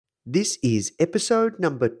This is episode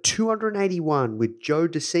number 281 with Joe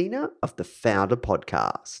De Sena of the Founder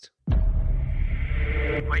Podcast.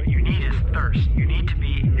 What you need is thirst. You need to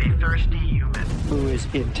be a thirsty human who is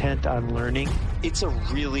intent on learning. It's a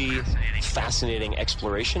really fascinating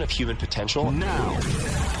exploration of human potential. Now,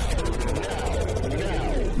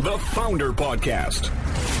 the Founder Podcast.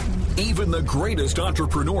 Even the greatest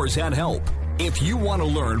entrepreneurs had help. If you want to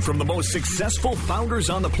learn from the most successful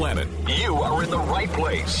founders on the planet, you are in the right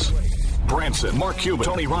place. Branson, Mark Cuban,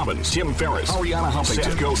 Tony Robbins, Tim Ferriss, Ariana Huffington,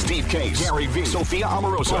 Seth Godin, Steve Case, Gary Vee, Sophia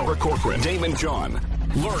Amoruso, Barbara Corcoran, Damon John.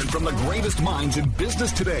 Learn from the greatest minds in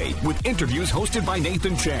business today with interviews hosted by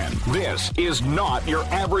Nathan Chan. This is not your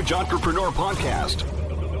average entrepreneur podcast.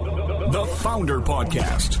 The Founder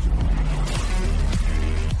Podcast.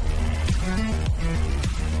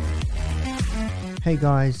 Hey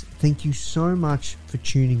guys, thank you so much for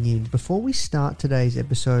tuning in. Before we start today's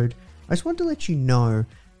episode, I just want to let you know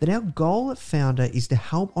that our goal at Founder is to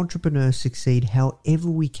help entrepreneurs succeed however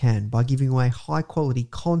we can by giving away high quality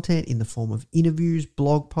content in the form of interviews,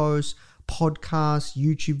 blog posts, podcasts,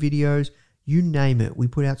 YouTube videos, you name it. We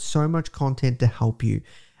put out so much content to help you.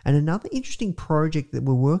 And another interesting project that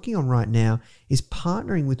we're working on right now is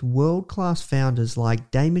partnering with world-class founders like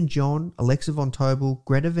Damon John, Alexa Von Tobel,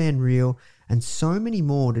 Greta Van Riel, and so many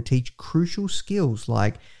more to teach crucial skills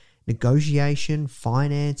like negotiation,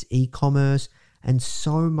 finance, e-commerce, and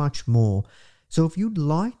so much more. So if you'd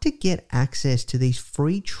like to get access to these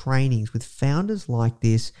free trainings with founders like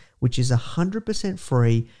this, which is 100%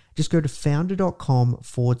 free, just go to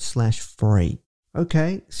founder.com/free.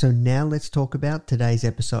 Okay, so now let's talk about today's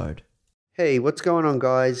episode. Hey, what's going on,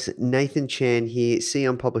 guys? Nathan Chan here, CEO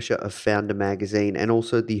and publisher of Founder Magazine and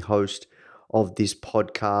also the host of this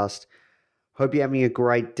podcast. Hope you're having a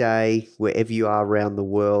great day wherever you are around the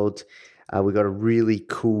world. We've got a really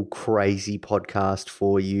cool, crazy podcast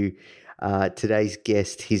for you. Today's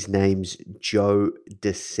guest, his name's Joe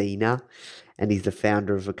De Sena, and he's the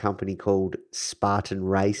founder of a company called Spartan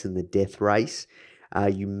Race and the Death Race.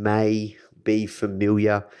 You may be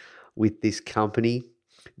familiar with this company.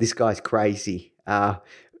 This guy's crazy.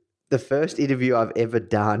 The first interview I've ever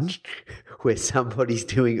done where somebody's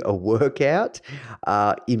doing a workout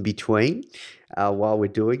in between while we're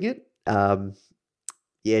doing it.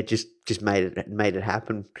 Just made it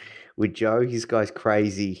happen with Joe. This guy's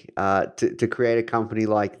crazy. To create a company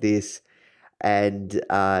like this and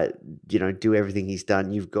do everything he's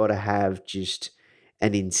done, you've got to have just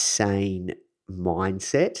an insane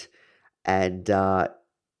mindset. And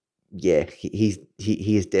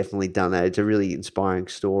he has definitely done that. It's a really inspiring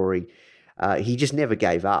story. He just never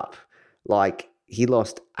gave up. Like, he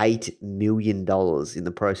lost $8 million in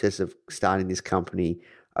the process of starting this company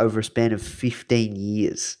over a span of 15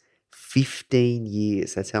 years. 15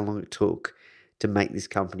 years. That's how long it took to make this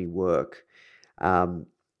company work.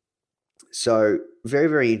 So very,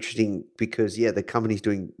 very interesting because, the company's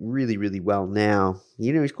doing really, really well now.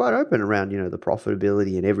 He's quite open around, the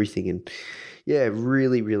profitability and everything. And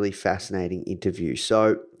really, really fascinating interview.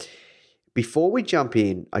 So before we jump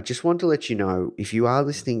in, I just want to let you know, if you are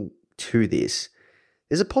listening to this,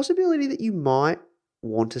 there's a possibility that you might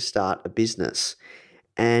want to start a business.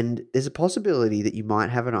 And there's a possibility that you might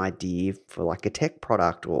have an idea for like a tech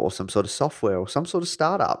product or some sort of software or some sort of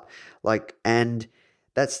startup. And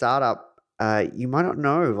that startup, you might not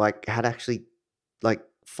know how to actually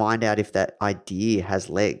find out if that idea has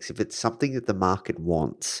legs, if it's something that the market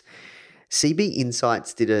wants. CB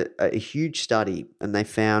Insights did a huge study, and they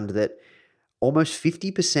found that almost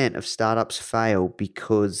 50% of startups fail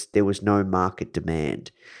because there was no market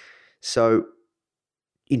demand. So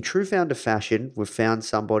in true founder fashion, we've found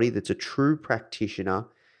somebody that's a true practitioner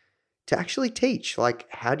to actually teach,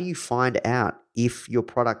 how do you find out if your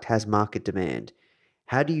product has market demand?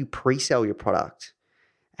 How do you pre-sell your product?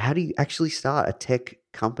 How do you actually start a tech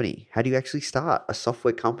company? How do you actually start a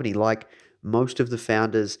software company like most of the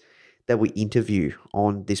founders that we interview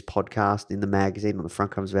on this podcast, in the magazine, on the front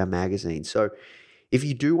covers of our magazine? So if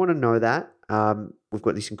you do want to know that, we've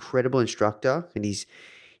got this incredible instructor, and he's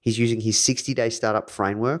using his 60-day startup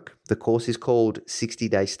framework. The course is called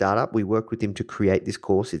 60-Day Startup. We worked with him to create this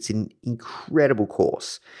course. It's an incredible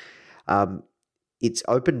course. It's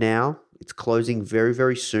open now. It's closing very,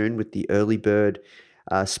 very soon with the early bird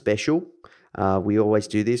special. We always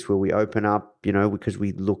do this where we open up, because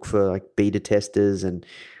we look for beta testers, and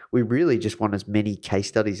we really just want as many case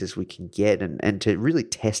studies as we can get and to really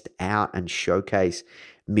test out and showcase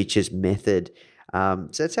Mitch's method. So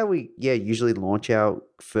that's how we usually launch our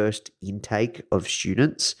first intake of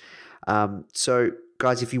students. So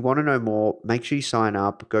Guys, if you want to know more, make sure you sign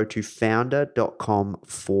up. Go to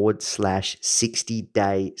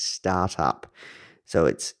founder.com/60-day startup. So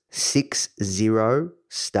it's 60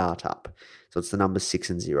 startup. So it's the number 6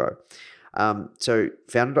 and 0. So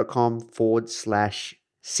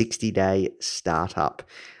founder.com/60-day startup.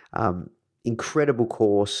 Incredible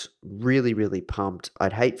course. Really, really pumped.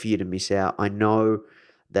 I'd hate for you to miss out. I know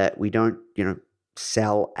that we don't,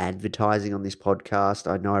 sell advertising on this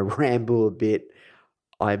podcast. I know I ramble a bit.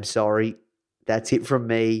 I'm sorry. That's it from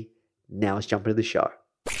me. Now let's jump into the show.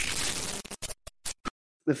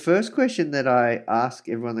 The first question that I ask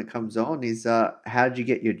everyone that comes on is, how did you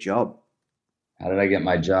get your job? How did I get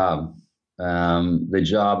my job? The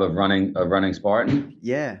job of running Spartan?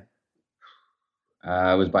 Yeah.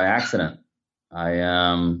 It was by accident.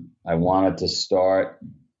 I wanted to start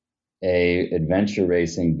a adventure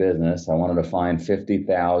racing business. I wanted to find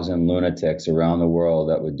 50,000 lunatics around the world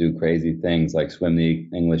that would do crazy things like swim the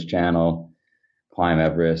English Channel, climb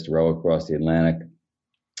Everest, row across the Atlantic.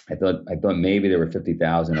 I thought maybe there were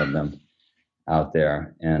 50,000 of them out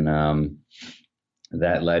there, and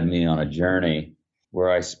that led me on a journey where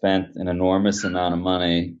I spent an enormous amount of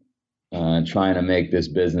money trying to make this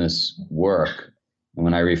business work. And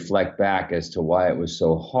when I reflect back as to why it was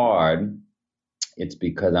so hard, it's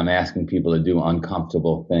because I'm asking people to do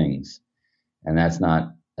uncomfortable things. And that's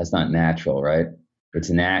not natural, right? It's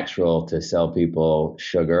natural to sell people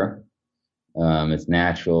sugar. It's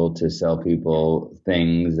natural to sell people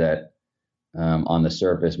things that on the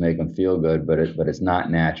surface make them feel good, but it's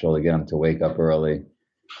not natural to get them to wake up early,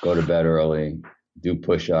 go to bed early, do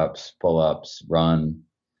push-ups, pull-ups, run.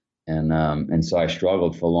 And so I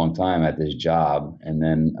struggled for a long time at this job.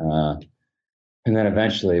 And then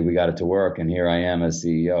eventually we got it to work, and here I am as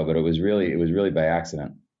CEO, but it was really by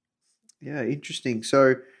accident. Yeah, interesting.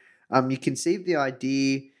 So, you conceived the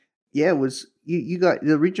idea. Yeah, you got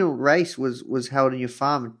the original race was held in your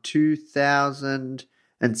farm in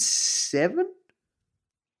 2007?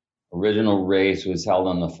 Original race was held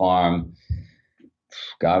on the farm,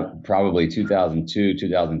 probably 2002,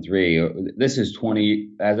 2003. This is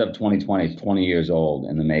as of 2020, 20 years old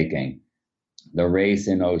in the making. The race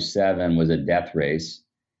in 2007 was a death race,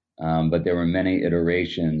 but there were many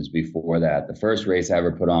iterations before that. The first race I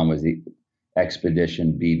ever put on was the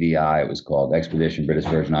Expedition BVI, it was called, Expedition British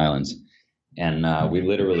Virgin Islands. And we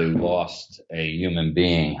literally lost a human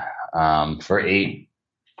being for 8+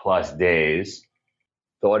 days,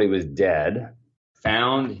 thought he was dead,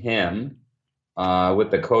 found him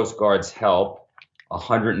with the Coast Guard's help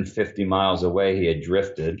 150 miles away. He had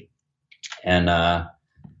drifted, and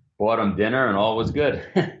bought him dinner, and all was good.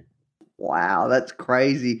 Wow, that's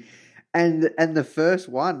crazy. And the first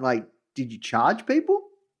one, like, did you charge people?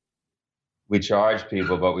 We charged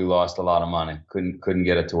people, but we lost a lot of money. Couldn't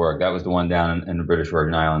get it to work. That was the one down in the British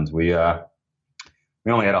Virgin Islands. We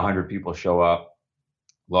only had 100 people show up.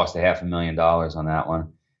 Lost $500,000 on that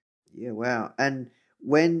one. Yeah, wow. And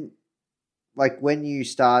when you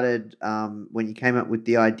started, when you came up with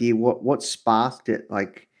the idea, what sparked it?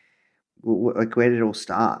 Like where did it all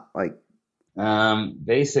start? Like,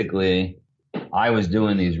 basically, I was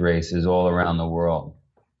doing these races all around the world,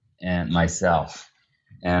 and myself,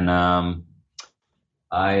 and I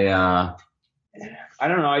don't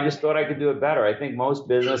know. I just thought I could do it better. I think most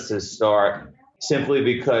businesses start simply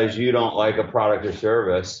because you don't like a product or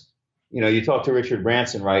service. You talk to Richard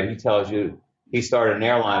Branson, right? He tells you he started an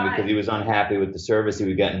airline because he was unhappy with the service he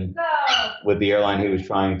was getting with the airline he was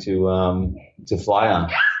trying to fly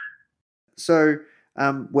on. So,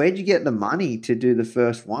 where'd you get the money to do the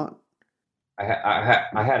first one? I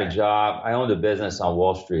had a job. I owned a business on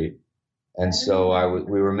Wall Street, and so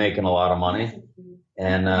we were making a lot of money,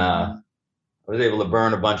 and I was able to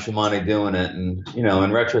burn a bunch of money doing it. And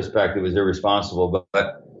in retrospect, it was irresponsible,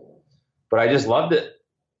 but I just loved it.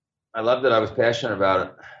 I loved it. I was passionate about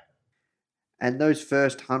it. And those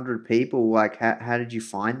first 100 people, like, how did you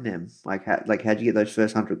find them? How'd you get those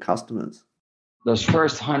first 100 customers? Those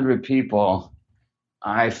first 100 people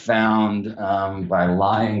I found by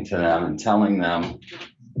lying to them and telling them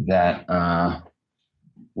that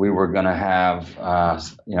we were going to have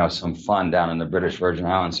some fun down in the British Virgin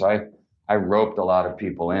Islands. So I roped a lot of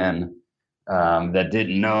people in that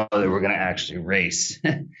didn't know they were going to actually race.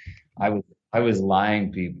 I was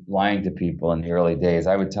lying to people in the early days.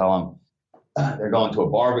 I would tell them they're going to a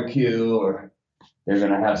barbecue or they're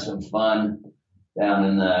going to have some fun down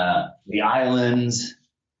in the islands,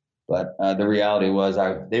 but the reality was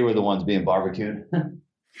they were the ones being barbecued.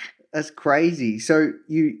 That's crazy. So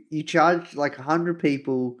you charged like 100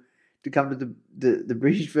 people to come to the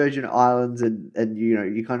British Virgin Islands, and you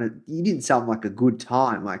didn't sound like a good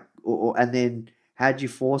time, like, and then how'd you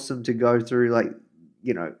force them to go through like,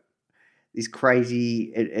 you know, this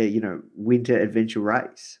crazy, winter adventure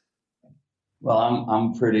race? Well,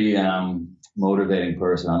 I'm pretty motivating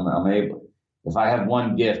person. I'm able. If I have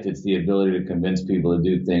one gift, it's the ability to convince people to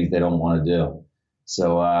do things they don't want to do.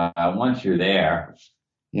 So once you're there,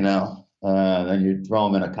 then you throw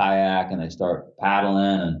them in a kayak and they start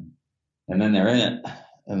paddling, and then they're in it,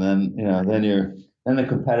 and then then the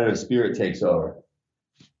competitive spirit takes over.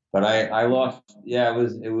 But I lost. Yeah,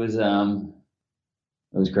 it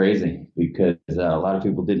was crazy because a lot of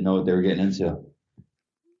people didn't know what they were getting into.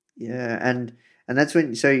 Yeah, and that's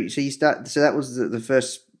when so that was the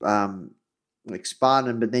first like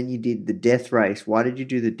Spartan, but then you did the death race. Why did you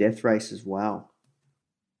do the death race as well?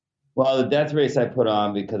 Well, the death race I put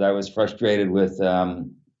on because I was frustrated with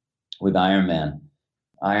Ironman.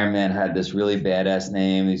 Ironman had this really badass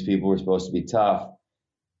name. These people were supposed to be tough,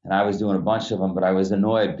 and I was doing a bunch of them, but I was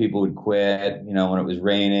annoyed. People would quit, when it was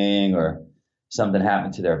raining or something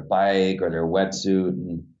happened to their bike or their wetsuit,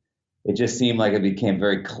 and it just seemed like it became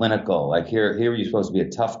very clinical. Like here you're supposed to be a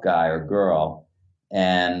tough guy or girl,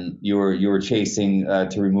 and you were chasing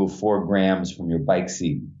to remove 4 grams from your bike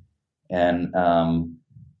seat, and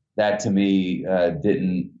that to me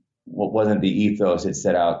wasn't the ethos it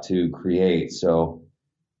set out to create. So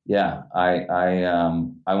yeah, I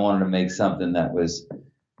wanted to make something that was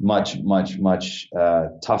much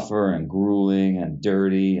tougher and grueling and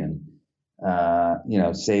dirty, and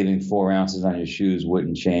saving 4 ounces on your shoes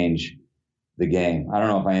wouldn't change the game. I don't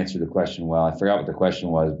know if I answered the question well. I forgot what the question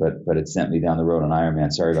was, but it sent me down the road on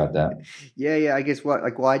Ironman. Sorry about that. Yeah. I guess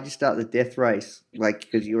why'd you start the death race? Like,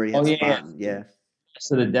 because you already had Spartan. Yeah.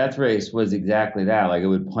 So the death race was exactly that. Like, it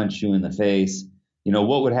would punch you in the face.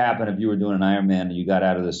 What would happen if you were doing an Ironman and you got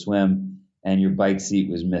out of the swim and your bike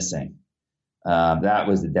seat was missing? That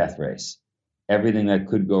was the death race. Everything that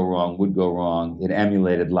could go wrong would go wrong. It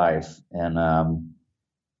emulated life, and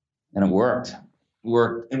it worked.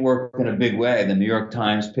 It worked in a big way. The New York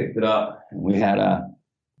Times picked it up, and we had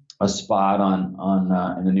a spot on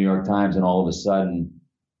in the New York Times, and all of a sudden,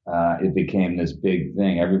 it became this big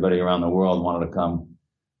thing. Everybody around the world wanted to come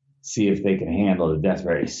see if they could handle the death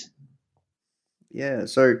race. Yeah.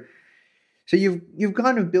 So you've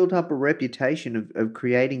kind of built up a reputation of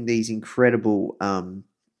creating these incredible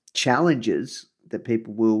challenges that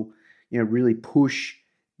people will, really push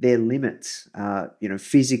their limits,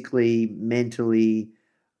 physically, mentally,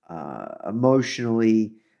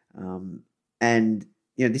 emotionally, and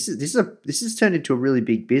this is turned into a really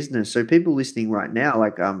big business. So people listening right now,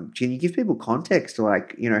 like, can you give people context to,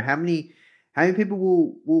 like, how many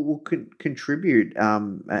people will contribute,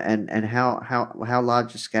 and how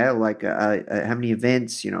large a scale, like, how many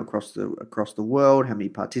events, across the world, how many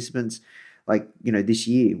participants, like, this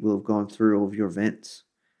year will have gone through all of your events?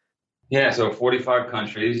 Yeah, so 45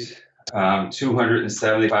 countries,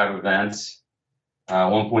 275 events,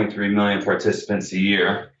 1.3 million participants a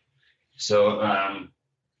year. So,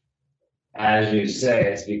 as you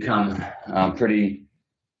say, it's become a pretty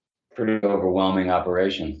overwhelming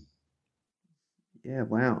operation. Yeah,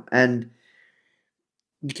 wow. And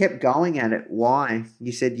you kept going at it. Why?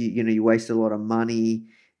 You said you wasted a lot of money.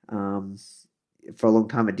 For a long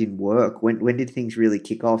time, it didn't work. When did things really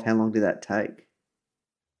kick off? How long did that take?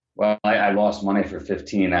 Well, I lost money for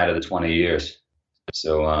 15 out of the 20 years.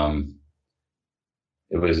 So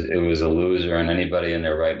it was a loser, and anybody in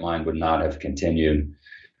their right mind would not have continued.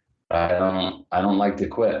 I don't like to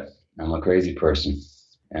quit. I'm a crazy person,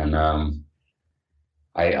 and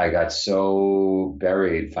I got so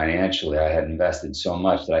buried financially. I had invested so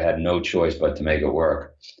much that I had no choice but to make it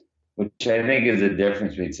work, which I think is the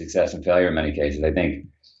difference between success and failure in many cases. I think,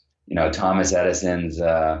 Thomas Edison's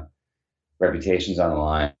reputation's on the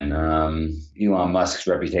line. Elon Musk's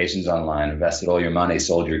reputation's on the line. Invested all your money,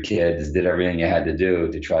 sold your kids, did everything you had to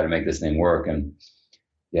do to try to make this thing work, and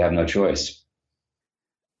you have no choice.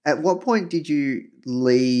 At what point did you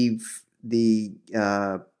leave the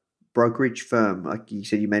brokerage firm? Like you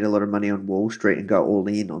said, you made a lot of money on Wall Street and go all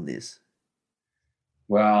in on this.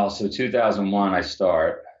 Well, so 2001, I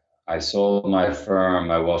sold my firm,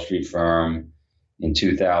 my Wall Street firm, in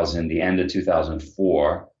the end of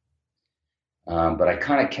 2004. But I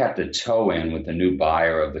kind of kept a toe in with the new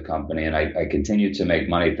buyer of the company, and I continued to make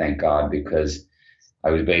money, thank God, because I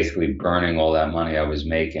was basically burning all that money I was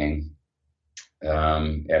making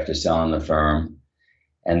after selling the firm.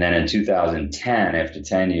 And then in 2010, after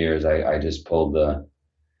 10 years, I just pulled the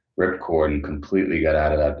ripcord and completely got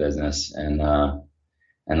out of that business. And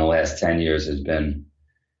the last 10 years has been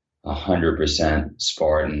 100%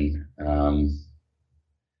 Spartan,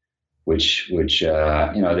 which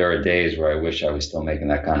there are days where I wish I was still making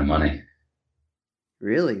that kind of money.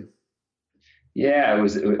 Really? Yeah,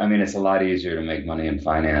 I mean, it's a lot easier to make money in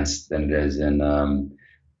finance than it is in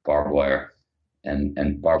barbed wire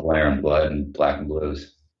and barbed wire and blood and black and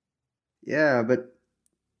blues. Yeah, but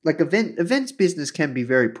like events business can be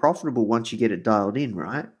very profitable once you get it dialed in,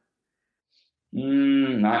 right?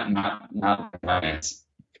 Not finance.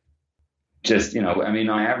 Just, I mean,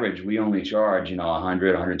 on average, we only charge,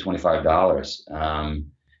 $125,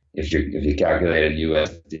 if you calculate it in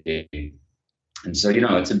USD. And so,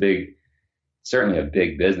 it's certainly a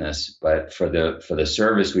big business, but for the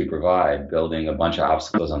service we provide, building a bunch of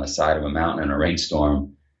obstacles on the side of a mountain in a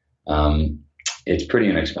rainstorm, it's pretty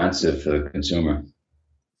inexpensive for the consumer.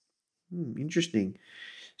 Interesting.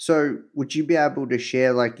 So, would you be able to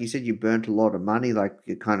share, like you said, you burnt a lot of money, like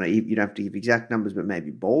you don't have to give exact numbers, but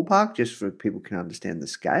maybe ballpark, just so people can understand the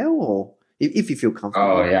scale, or if you feel Oh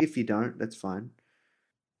comfortable. yeah, If you don't, that's fine.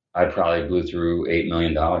 I probably blew through $8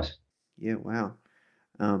 million. Yeah, wow.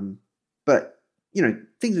 But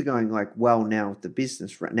things are going like well now with the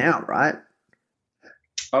business right now, right?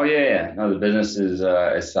 Oh yeah, yeah. No, the business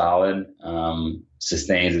is solid,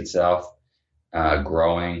 sustains itself,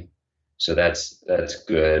 growing. So that's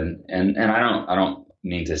good. And I don't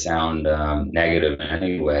mean to sound negative in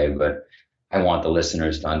any way, but I want the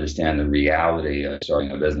listeners to understand the reality of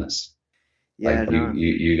starting a business. Yeah, Like no.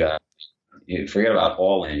 you got you forget about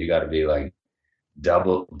all in. You got to be like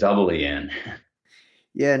doubly in.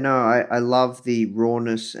 Yeah, no, I love the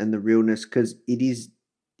rawness and the realness because it is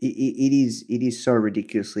so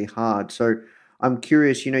ridiculously hard. So I'm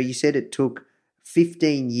curious, you said it took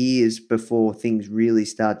 15 years before things really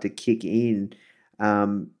start to kick in.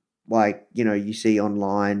 Like, you see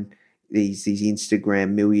online these Instagram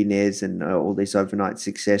millionaires and all this overnight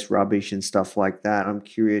success rubbish and stuff like that. I'm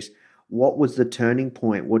curious, what was the turning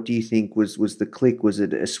point? What do you think was the click? Was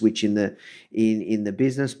it a switch in the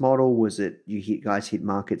business model? Was it guys hit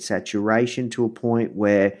market saturation to a point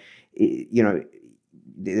where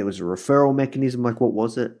there was a referral mechanism? Like, what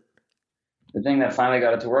was it? The thing that finally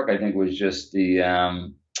got it to work, I think, was just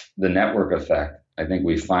the network effect. I think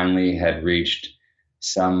we finally had reached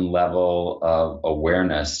some level of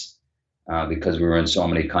awareness because we were in so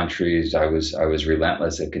many countries. I was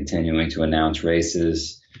relentless at continuing to announce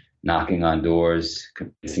races, knocking on doors,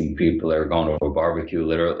 convincing people they were going to a barbecue.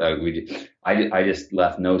 Literally, I just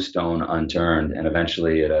left no stone unturned, and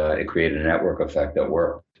eventually it created a network effect that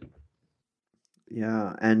worked.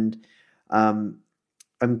 Yeah, and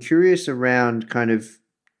I'm curious around kind of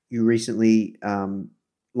you recently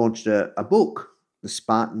launched a book, The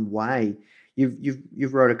Spartan Way.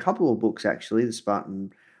 You've wrote a couple of books actually, The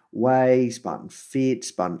Spartan Way, Spartan Fit,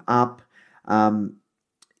 Spartan Up.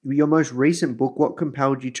 Your most recent book, what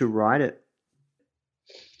compelled you to write it?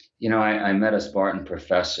 I met a Spartan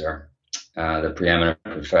professor, the preeminent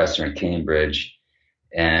professor in Cambridge,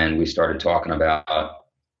 and we started talking about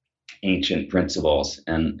ancient principles.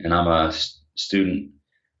 And I'm a student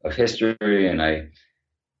of history, and I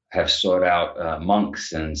have sought out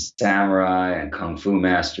monks and samurai and kung fu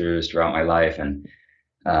masters throughout my life, and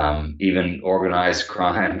even organized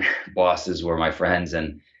crime bosses were my friends,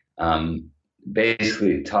 and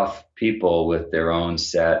basically tough people with their own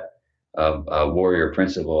set of warrior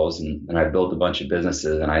principles. And I built a bunch of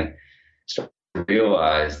businesses, and I started to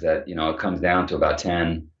realize that it comes down to about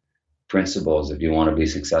 10 principles if you want to be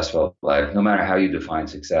successful in life, no matter how you define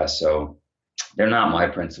success. So they're not my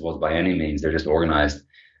principles by any means. They're just organized.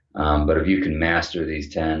 But if you can master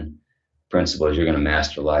these 10 principles, you're going to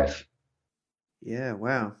master life. Yeah,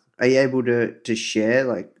 wow. Are you able to share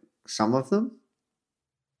like some of them?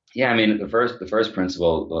 Yeah, I mean, the first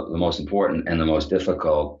principle, the most important and the most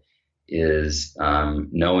difficult, is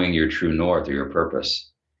knowing your true north or your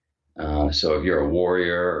purpose. So if you're a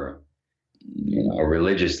warrior, or a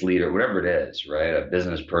religious leader, whatever it is, right? A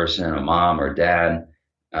business person, a mom or dad,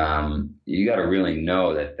 you got to really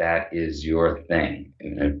know that is your thing.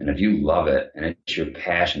 And if you love it and it's your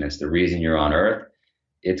passion, it's the reason you're on earth,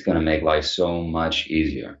 it's going to make life so much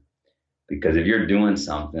easier. Because if you're doing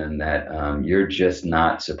something that you're just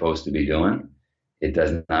not supposed to be doing, it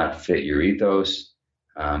does not fit your ethos.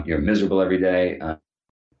 You're miserable every day.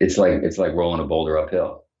 It's like rolling a boulder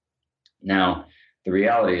uphill. Now, the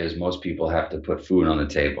reality is most people have to put food on the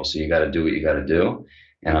table. So you got to do what you got to do.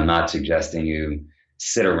 And I'm not suggesting you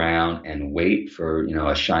sit around and wait for,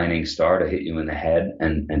 a shining star to hit you in the head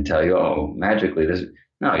and tell you, oh, magically this.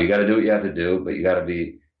 No, you got to do what you have to do, but you got to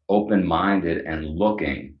be open-minded and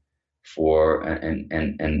looking for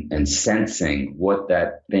and sensing what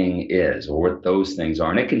that thing is or what those things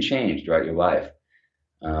are. And it can change throughout your life.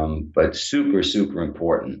 But super, super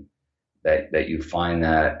important that you find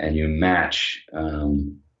that and you match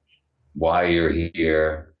why you're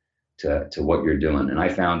here to what you're doing. And I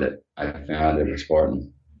found it. I found it at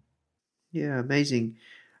Spartan. Yeah, amazing.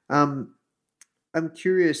 Um, I'm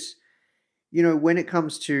curious, when it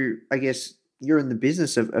comes to, I guess you're in the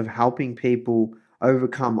business of helping people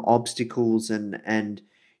overcome obstacles and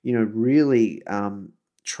really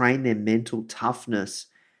train their mental toughness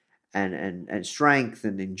and strength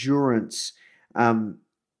and endurance. Um,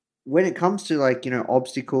 when it comes to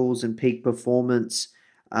obstacles and peak performance,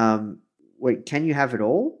 um, wait, can you have it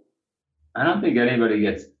all? I don't think anybody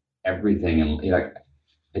gets everything. And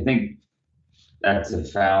I think that's a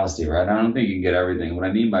fallacy, right? I don't think you can get everything. What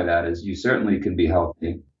I mean by that is you certainly can be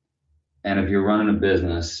healthy. And if you're running a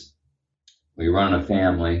business or you're running a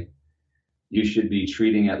family, you should be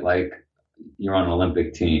treating it like you're on an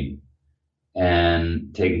Olympic team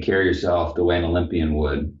and taking care of yourself the way an Olympian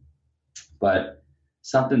would. But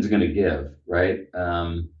something's going to give, right?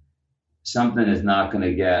 Something is not going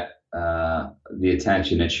to get the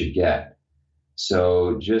attention it should get.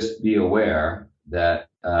 So just be aware that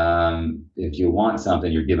if you want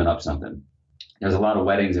something, you're giving up something. There's a lot of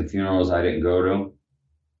weddings and funerals I didn't go to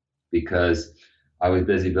because I was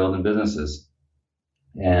busy building businesses.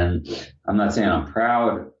 And I'm not saying I'm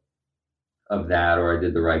proud of that or I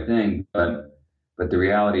did the right thing, but the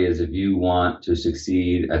reality is if you want to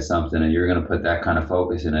succeed at something and you're going to put that kind of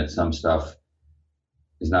focus in it, some stuff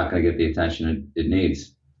is not going to get the attention it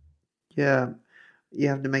needs. Yeah, you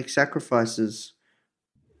have to make sacrifices.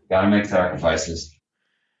 Got to make sacrifices.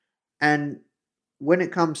 And when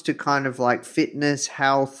it comes to kind of like fitness,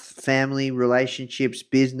 health, family, relationships,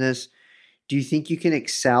 business, do you think you can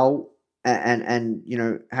excel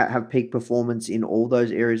have peak performance in all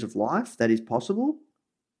those areas of life? That is possible?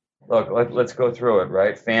 Look, let's go through it,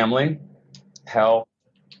 right? Family, health,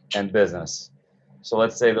 and business. So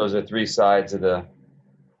let's say those are three sides of the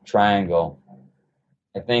triangle.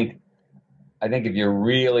 I think if you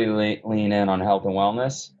really lean in on health and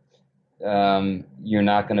wellness, you're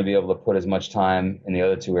not going to be able to put as much time in the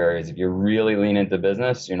other two areas. If you really lean into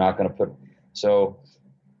business, you're not going to put. So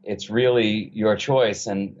it's really your choice.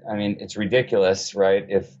 And I mean, it's ridiculous, right?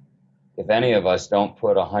 If any of us don't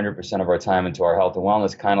put 100% of our time into our health and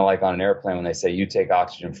wellness, kind of like on an airplane when they say you take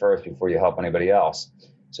oxygen first before you help anybody else.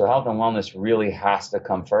 So health and wellness really has to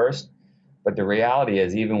come first. But the reality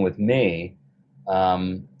is, even with me,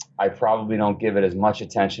 I probably don't give it as much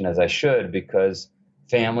attention as I should because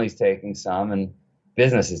family's taking some and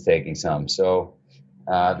business is taking some. So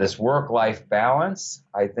this work-life balance,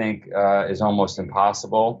 I think, is almost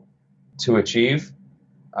impossible to achieve.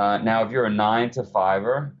 Now, if you're a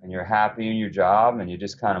 9-to-5er and you're happy in your job and you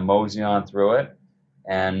just kind of mosey on through it,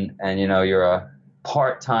 and you're a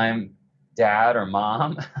part-time dad or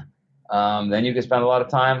mom, then you can spend a lot of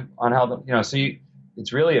time on health. So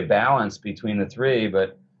it's really a balance between the three,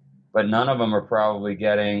 but none of them are probably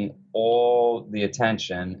getting all the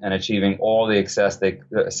attention and achieving all the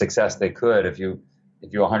success they could if you're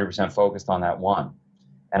 100% focused on that one.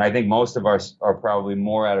 And I think most of us are probably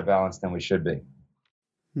more out of balance than we should be.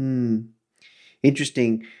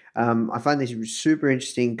 Interesting. I find this super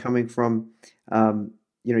interesting coming from,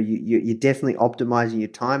 you're definitely optimizing your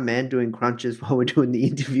time, man, doing crunches while we're doing the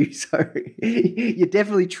interview. So you're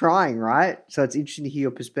definitely trying, right? So it's interesting to hear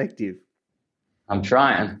your perspective. I'm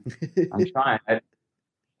trying.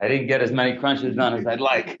 I didn't get as many crunches done as I'd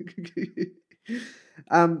like.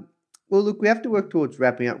 Well, look, we have to work towards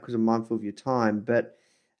wrapping up because I'm mindful of your time. But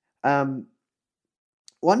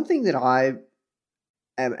one thing that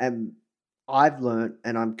I've learned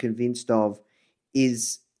and I'm convinced of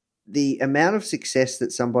is the amount of success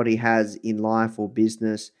that somebody has in life or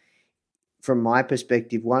business. From my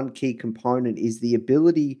perspective, one key component is the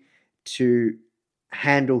ability to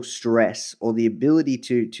handle stress or the ability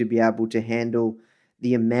to be able to handle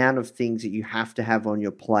the amount of things that you have to have on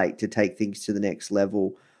your plate to take things to the next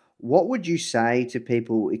level. What would you say to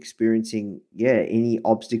people experiencing, any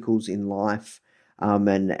obstacles in life,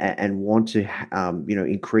 and want to,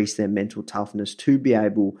 increase their mental toughness to be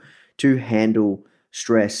able to handle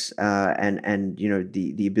stress, and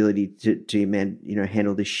the ability to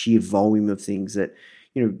handle the sheer volume of things that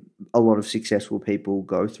a lot of successful people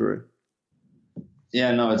go through?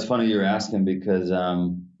 Yeah, no, it's funny you're asking because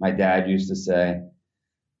my dad used to say,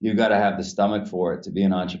 you got to have the stomach for it to be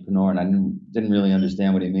an entrepreneur. And I didn't really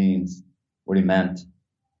understand what he meant.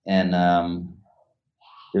 And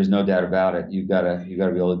there's no doubt about it. You gotta be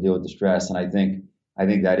able to deal with the stress. And I think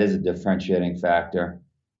that is a differentiating factor.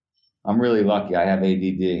 I'm really lucky. I have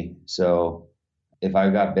ADD. So if I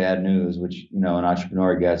got bad news, which, an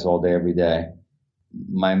entrepreneur gets all day, every day,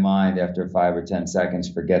 my mind after 5 or 10 seconds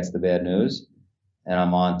forgets the bad news and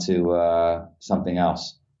I'm on to something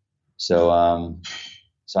else. So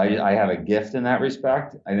I have a gift in that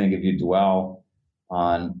respect. I think if you dwell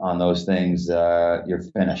on those things, you're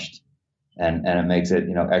finished, and it makes it,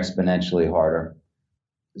 exponentially harder.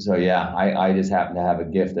 So yeah, I just happen to have a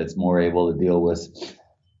gift that's more able to deal with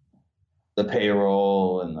the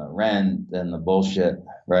payroll and the rent and the bullshit,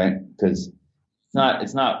 right? Because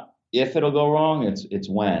it's not if it'll go wrong, it's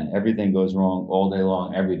when. Everything goes wrong all day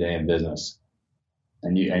long, every day in business,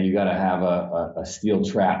 and you got to have a steel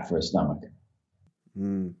trap for a stomach.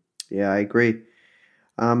 Yeah, I agree.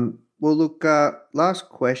 Well, look, last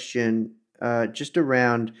question, just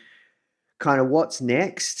around kind of what's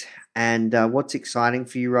next and what's exciting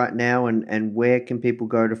for you right now, and where can people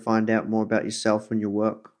go to find out more about yourself and your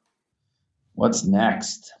work? What's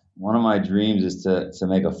next? One of my dreams is to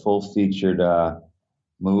make a full-featured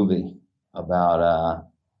movie about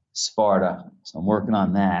Sparta. So I'm working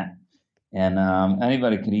on that. And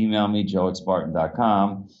anybody can email me,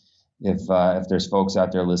 joe@spartan.com. If there's folks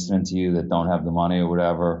out there listening to you that don't have the money or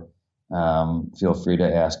whatever, feel free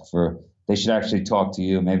to ask for. They should actually talk to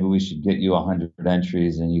you. Maybe we should get you 100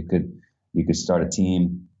 entries, and you could start a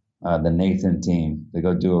team, the Nathan team. They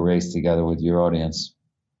go do a race together with your audience.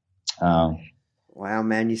 Wow,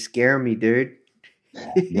 man, you're scaring me, dude.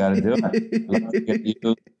 You got to do it. I'd love to get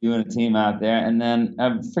you and a team out there, and then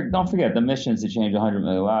don't forget the mission is to change 100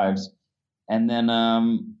 million lives. And then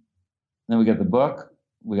we got the book.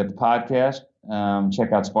 We got the podcast.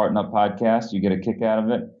 Check out Spartan Up Podcast. You get a kick out of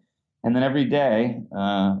it. And then every day,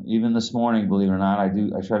 even this morning, believe it or not, I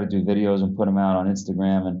try to do videos and put them out on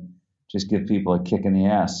Instagram and just give people a kick in the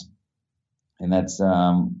ass. And that's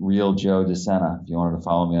real Joe De Sena. If you wanted to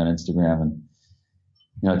follow me on Instagram and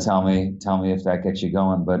tell me if that gets you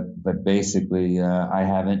going. But basically, I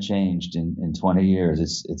haven't changed in 20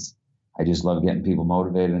 years. I just love getting people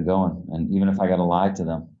motivated and going. And even if I got to lie to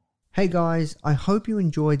them. Hey guys, I hope you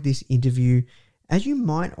enjoyed this interview. As you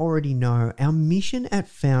might already know, our mission at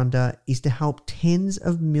Founder is to help tens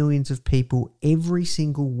of millions of people every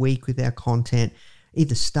single week with our content,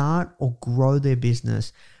 either start or grow their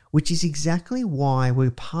business, which is exactly why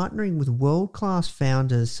we're partnering with world-class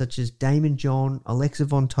founders such as Damon John, Alexa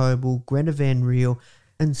Von Tobel, Greta Van Riel,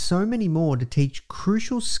 and so many more to teach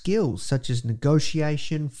crucial skills such as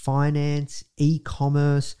negotiation, finance,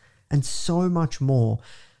 e-commerce, and so much more.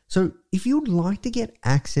 So if you'd like to get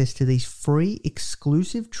access to these free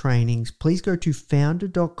exclusive trainings, please go to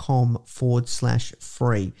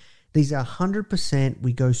founder.com/free. These are 100%.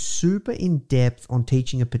 We go super in depth on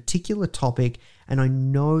teaching a particular topic, and I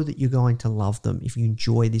know that you're going to love them if you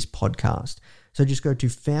enjoy this podcast. So just go to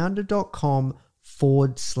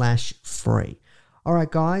founder.com/free. All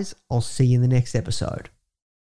right, guys, I'll see you in the next episode.